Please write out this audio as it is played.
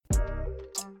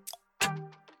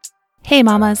Hey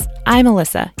mamas, I'm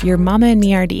Alyssa, your Mama and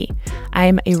Me RD.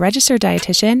 I'm a registered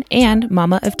dietitian and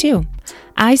mama of two.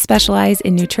 I specialize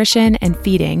in nutrition and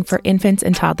feeding for infants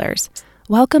and toddlers.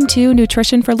 Welcome to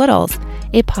Nutrition for Littles,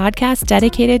 a podcast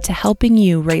dedicated to helping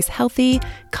you raise healthy,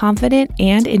 confident,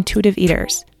 and intuitive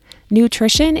eaters.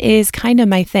 Nutrition is kind of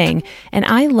my thing, and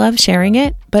I love sharing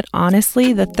it, but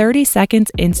honestly, the 30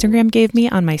 seconds Instagram gave me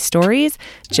on my stories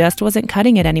just wasn't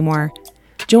cutting it anymore.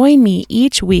 Join me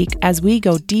each week as we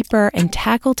go deeper and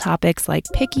tackle topics like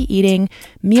picky eating,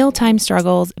 mealtime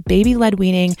struggles, baby-led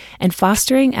weaning, and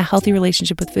fostering a healthy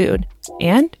relationship with food,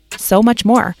 and so much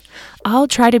more. I'll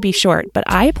try to be short, but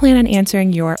I plan on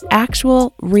answering your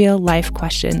actual real-life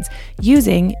questions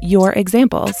using your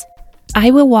examples. I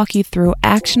will walk you through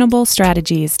actionable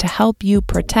strategies to help you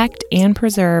protect and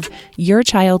preserve your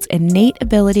child's innate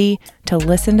ability to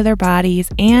listen to their bodies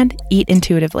and eat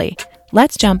intuitively.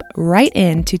 Let's jump right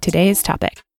into today's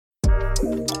topic.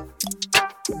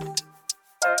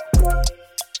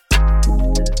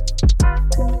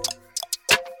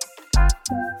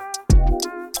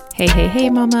 Hey,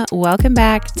 mama. Welcome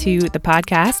back to the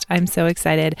podcast. I'm so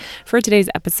excited for today's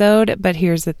episode, but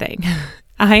here's the thing.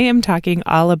 I am talking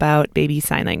all about baby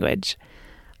sign language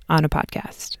on a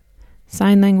podcast.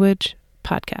 Sign language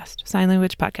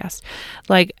podcast.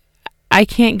 Like, I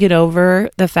can't get over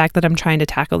the fact that I'm trying to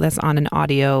tackle this on an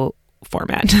audio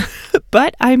format,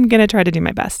 but I'm going to try to do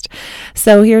my best.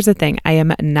 So here's the thing. I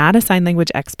am not a sign language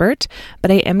expert,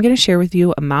 but I am going to share with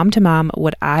you mom to mom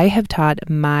what I have taught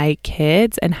my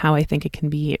kids and how I think it can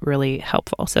be really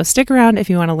helpful. So stick around if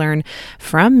you want to learn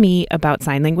from me about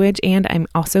sign language. And I'm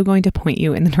also going to point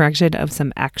you in the direction of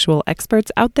some actual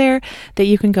experts out there that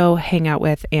you can go hang out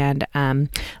with and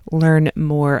learn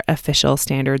more official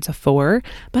standards for.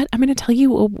 But I'm going to tell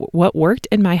you what worked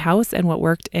in my house and what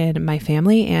worked in my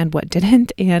family and what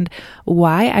didn't, and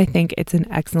why I think it's an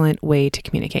excellent way to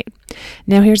communicate.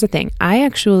 Now, here's the thing. I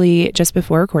actually, just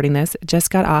before recording this, just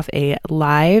got off a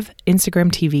live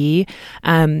Instagram TV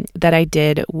that I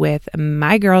did with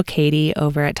my girl, Katie,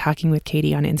 over at Talking with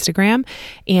Katie on Instagram.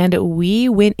 And we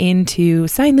went into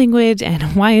sign language and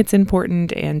why it's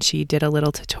important. And she did a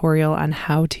little tutorial on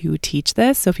how to teach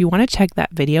this. So if you want to check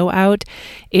that video out,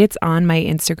 it's on my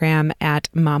Instagram at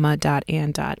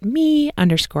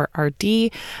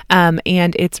mama.and.me_RD.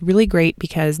 And it's really great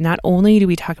because not only do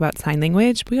we talk about sign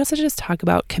language, we also just talk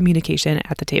about communication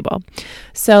at the table.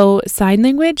 So sign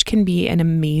language can be an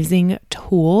amazing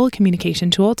tool, communication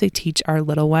tool to teach our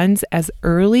little ones as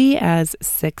early as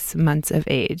 6 months of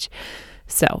age.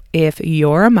 So if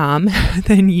you're a mom,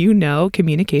 then you know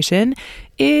communication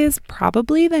is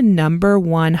probably the number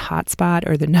one hotspot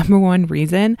or the number one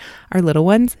reason our little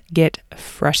ones get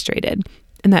frustrated.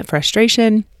 And that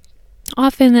frustration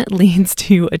often leads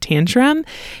to a tantrum.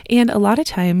 And a lot of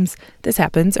times this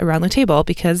happens around the table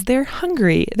because they're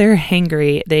hungry, they're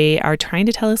hangry, they are trying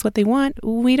to tell us what they want.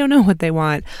 We don't know what they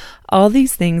want. All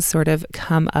these things sort of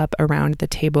come up around the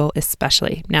table,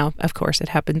 especially. Now, of course, it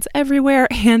happens everywhere,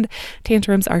 and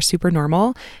tantrums are super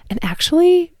normal and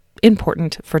actually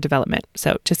important for development.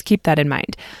 So just keep that in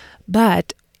mind.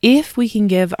 But if we can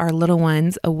give our little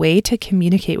ones a way to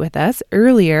communicate with us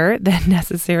earlier than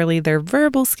necessarily their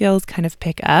verbal skills kind of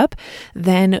pick up,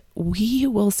 then we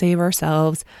will save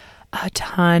ourselves a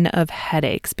ton of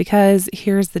headaches. Because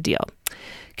here's the deal.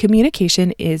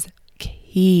 Communication is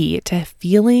key to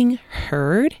feeling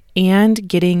heard and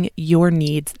getting your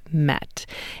needs met.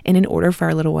 And in order for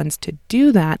our little ones to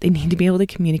do that, they need to be able to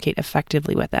communicate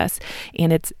effectively with us.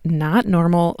 And it's not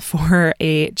normal for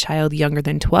a child younger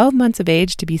than 12 months of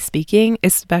age to be speaking,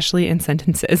 especially in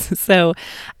sentences. So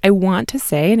I want to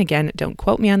say, and again, don't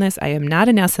quote me on this, I am not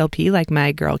an SLP like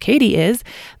my girl Katie is,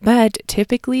 but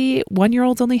typically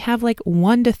 1-year-olds only have like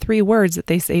 1 to 3 words that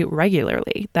they say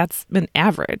regularly. That's an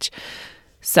average.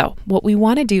 So what we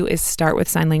want to do is start with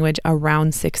sign language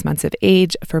around 6 months of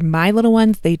age. For my little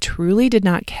ones, they truly did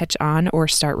not catch on or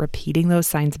start repeating those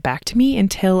signs back to me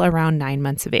until around 9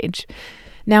 months of age.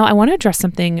 Now, I want to address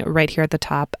something right here at the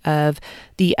top of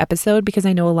the episode because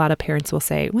I know a lot of parents will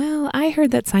say, well, I heard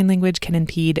that sign language can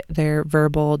impede their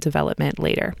verbal development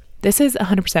later. This is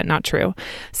 100% not true.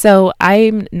 So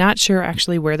I'm not sure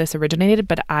actually where this originated,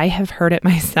 but I have heard it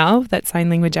myself that sign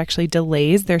language actually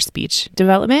delays their speech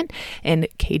development. And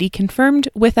Katie confirmed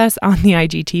with us on the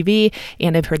IGTV,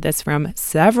 and I've heard this from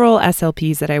several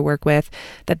SLPs that I work with,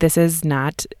 that this is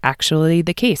not actually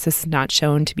the case. This is not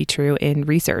shown to be true in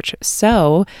research.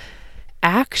 So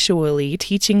actually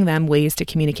teaching them ways to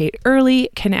communicate early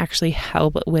can actually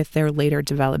help with their later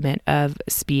development of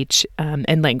speech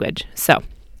and language. So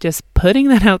just putting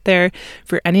that out there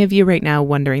for any of you right now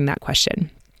wondering that question.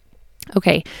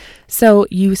 Okay, so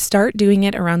you start doing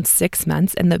it around 6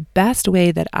 months, and the best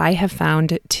way that I have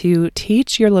found to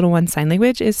teach your little one sign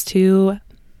language is to,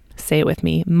 say it with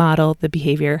me, model the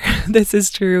behavior. This is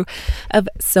true of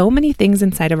so many things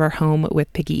inside of our home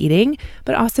with picky eating,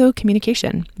 but also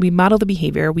communication. We model the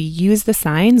behavior. We use the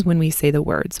signs when we say the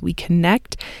words. We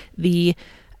connect the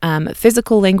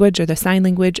physical language or the sign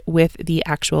language with the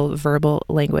actual verbal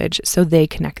language, so they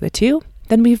connect the two.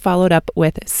 Then we followed up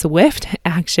with swift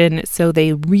action so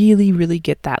they really, really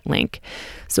get that link.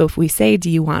 So if we say, do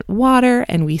you want water?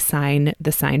 And we sign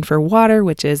the sign for water,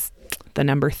 which is the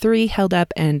number 3 held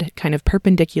up and kind of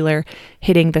perpendicular,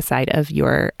 hitting the side of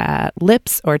your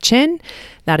lips or chin.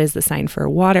 That is the sign for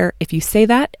water. If you say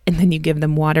that and then you give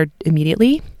them water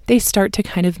immediately, they start to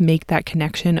kind of make that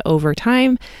connection over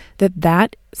time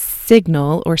that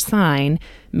signal or sign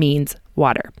means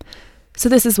water. So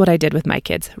this is what I did with my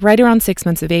kids. Right around 6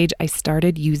 months of age, I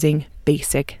started using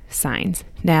basic signs.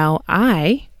 Now,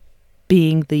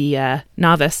 being the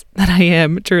novice that I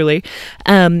am truly,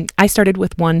 I started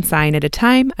with one sign at a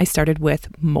time. I started with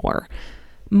more.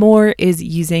 More is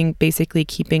using basically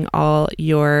keeping all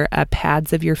your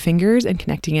pads of your fingers and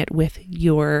connecting it with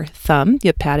your thumb,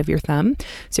 the pad of your thumb.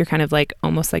 So you're kind of like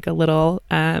almost like a little,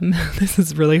 this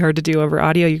is really hard to do over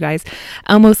audio, you guys,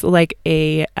 almost like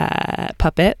a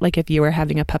puppet, like if you were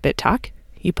having a puppet talk.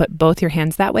 You put both your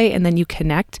hands that way, and then you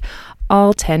connect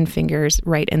all 10 fingers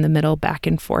right in the middle, back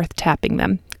and forth, tapping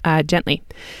them gently.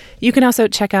 You can also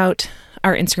check out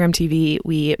our Instagram TV.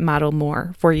 We model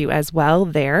more for you as well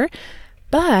there.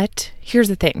 But here's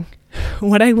the thing.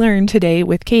 What I learned today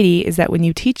with Katie is that when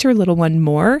you teach your little one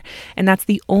more, and that's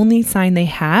the only sign they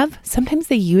have, sometimes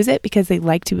they use it because they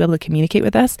like to be able to communicate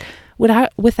with us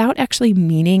without actually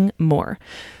meaning more.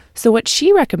 So what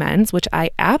she recommends, which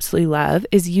I absolutely love,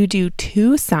 is you do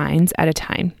 2 signs at a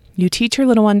time. You teach your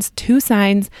little ones 2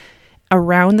 signs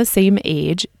around the same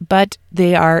age, but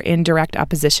they are in direct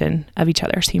opposition of each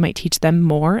other. So you might teach them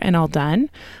more and all done.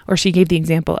 Or she gave the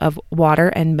example of water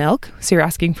and milk. So you're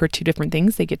asking for 2 different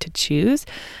things. They get to choose,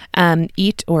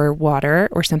 eat or water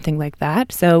or something like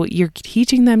that. So you're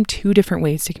teaching them 2 different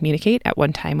ways to communicate at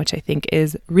one time, which I think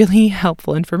is really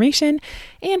helpful information.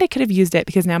 And I could have used it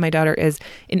because now my daughter is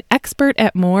an expert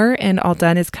at more, and all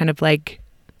done is kind of like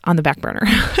on the back burner.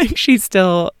 She's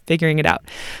still figuring it out.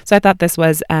 So I thought this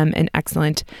was an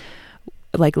excellent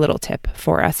little tip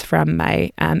for us from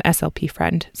my SLP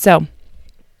friend. So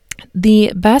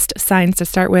the best signs to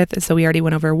start with, so we already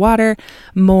went over water,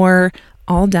 more,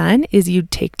 all done, is you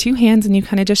take 2 hands and you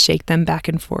kind of just shake them back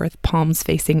and forth, palms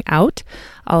facing out.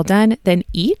 All done. Then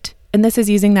eat. And this is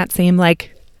using that same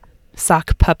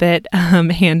sock puppet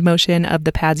hand motion of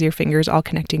the pads of your fingers all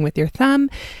connecting with your thumb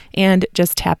and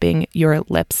just tapping your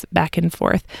lips back and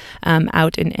forth,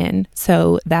 out and in.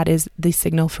 So that is the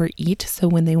signal for eat. So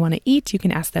when they want to eat, you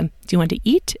can ask them, do you want to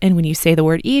eat? And when you say the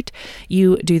word eat,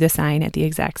 you do the sign at the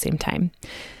exact same time.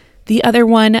 The other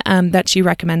one that she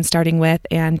recommends starting with,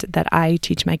 and that I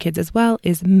teach my kids as well,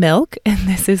 is milk. And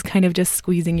this is kind of just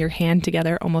squeezing your hand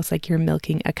together, almost like you're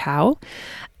milking a cow.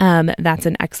 That's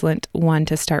an excellent one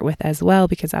to start with as well,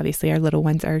 because obviously our little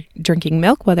ones are drinking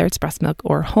milk, whether it's breast milk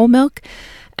or whole milk.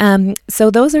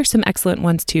 So those are some excellent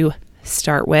ones to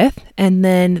start with. And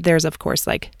then there's, of course,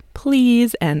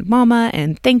 please and mama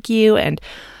and thank you and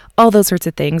all those sorts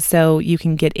of things. So you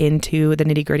can get into the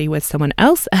nitty gritty with someone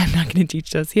else. I'm not going to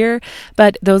teach those here,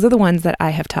 but those are the ones that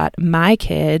I have taught my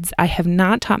kids. I have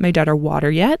not taught my daughter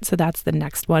water yet. So that's the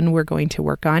next one we're going to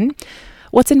work on.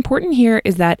 What's important here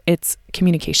is that it's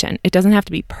communication. It doesn't have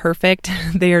to be perfect.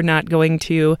 They are not going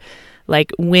to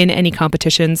win any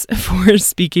competitions for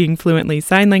speaking fluently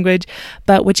sign language.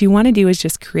 But what you want to do is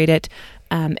just create it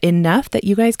enough that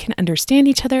you guys can understand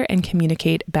each other and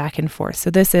communicate back and forth. So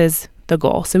this is the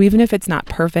goal. So even if it's not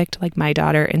perfect, like my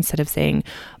daughter, instead of saying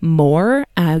more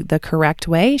the correct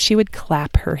way, she would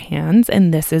clap her hands.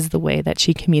 And this is the way that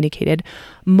she communicated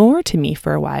more to me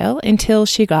for a while until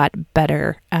she got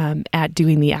better at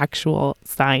doing the actual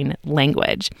sign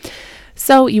language.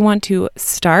 So you want to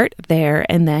start there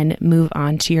and then move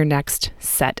on to your next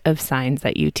set of signs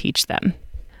that you teach them.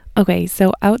 Okay,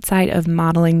 so outside of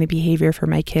modeling the behavior for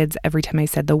my kids every time I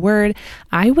said the word,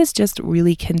 I was just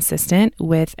really consistent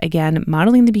with, again,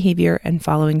 modeling the behavior and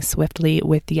following swiftly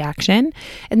with the action.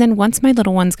 And then once my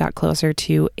little ones got closer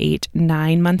to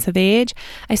 8-9 months of age,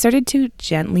 I started to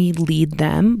gently lead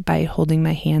them by holding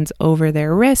my hands over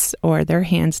their wrists or their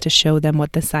hands to show them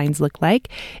what the signs look like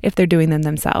if they're doing them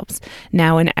themselves.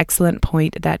 Now, an excellent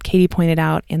point that Katie pointed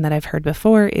out and that I've heard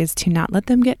before is to not let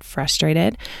them get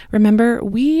frustrated. Remember,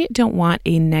 we don't want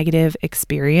a negative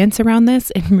experience around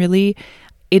this. And really,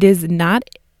 it is not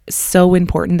so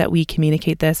important that we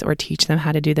communicate this or teach them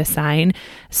how to do the sign.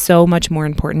 So much more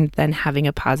important than having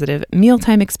a positive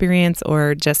mealtime experience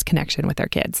or just connection with our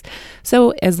kids.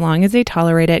 So as long as they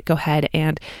tolerate it, go ahead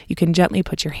and you can gently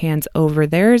put your hands over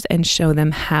theirs and show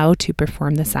them how to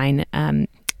perform the sign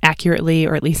accurately,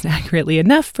 or at least accurately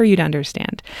enough for you to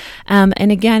understand.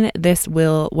 And again,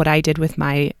 what I did with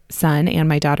my son and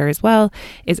my daughter as well,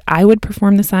 is I would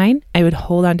perform the sign. I would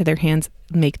hold onto their hands,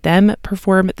 make them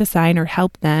perform the sign or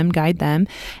help them, guide them.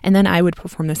 And then I would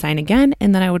perform the sign again.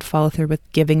 And then I would follow through with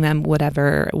giving them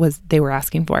whatever they were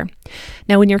asking for.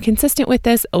 Now, when you're consistent with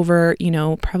this over,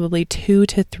 probably 2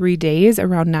 to 3 days,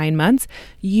 around 9 months,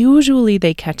 usually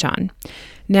they catch on.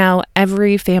 Now,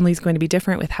 every family is going to be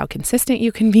different with how consistent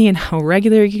you can be and how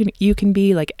regular you can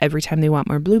be. Like every time they want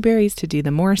more blueberries, to do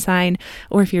the more sign,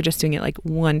 or if you're just doing it like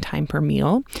one time per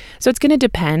meal. So it's going to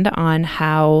depend on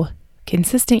how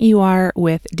consistent you are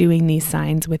with doing these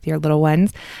signs with your little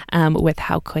ones, with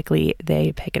how quickly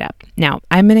they pick it up. Now,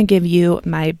 I'm going to give you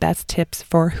my best tips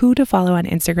for who to follow on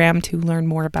Instagram to learn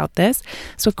more about this.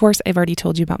 So, of course, I've already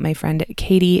told you about my friend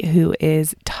Katie, who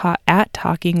is at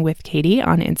Talking with Katie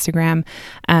on Instagram.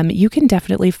 You can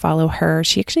definitely follow her.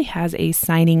 She actually has a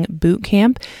signing boot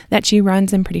camp that she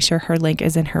runs. I'm pretty sure her link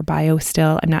is in her bio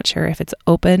still. I'm not sure if it's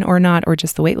open or not, or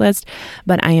just the wait list,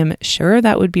 but I am sure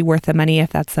that would be worth the money if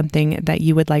that's something that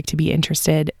you would like to be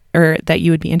interested, or that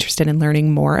you would be interested in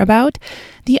learning more about.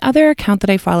 The other account that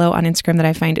I follow on Instagram that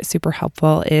I find super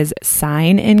helpful is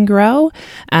Sign and Grow.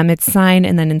 It's sign,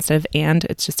 and then instead of and,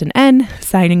 it's just an N,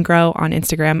 Sign and Grow on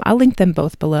Instagram. I'll link them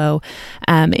both below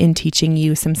in teaching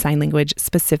you some sign language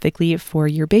specifically for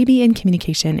your baby and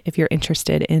communication if you're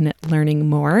interested in learning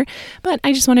more. But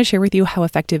I just want to share with you how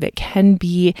effective it can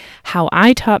be, how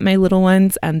I taught my little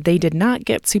ones. They did not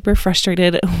get super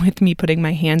frustrated with me putting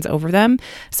my hands over them.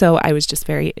 So I was just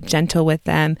very gentle with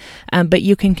them. But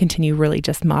you can continue really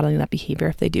just modeling that behavior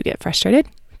if they do get frustrated.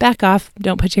 Back off,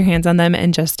 don't put your hands on them,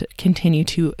 and just continue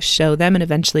to show them, and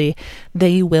eventually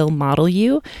they will model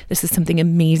you. This is something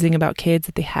amazing about kids,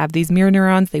 that they have these mirror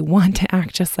neurons. They want to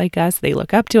act just like us. They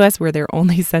look up to us. We're their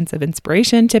only sense of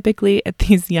inspiration typically at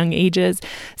these young ages.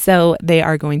 So they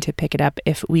are going to pick it up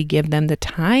if we give them the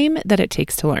time that it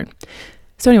takes to learn.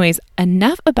 So anyways,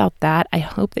 enough about that. I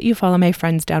hope that you follow my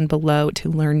friends down below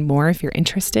to learn more if you're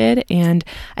interested. And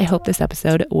I hope this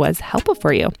episode was helpful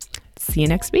for you. See you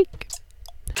next week.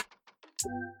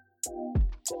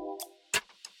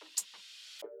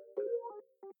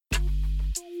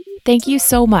 Thank you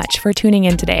so much for tuning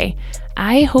in today.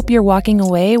 I hope you're walking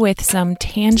away with some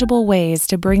tangible ways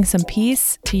to bring some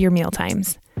peace to your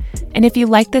mealtimes. And if you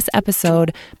like this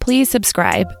episode, please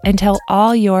subscribe and tell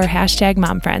all your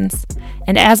 #mom friends.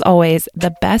 And as always,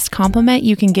 the best compliment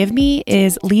you can give me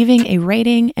is leaving a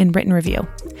rating and written review.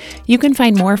 You can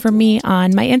find more from me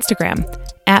on my Instagram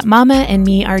at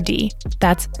mamaandmerd.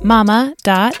 That's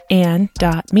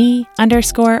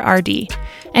mama.and.me_RD.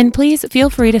 And please feel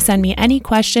free to send me any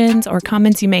questions or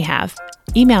comments you may have.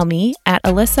 Email me at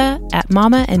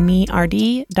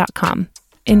alyssa@mamaandmerd.com.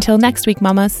 Until next week,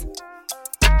 mamas.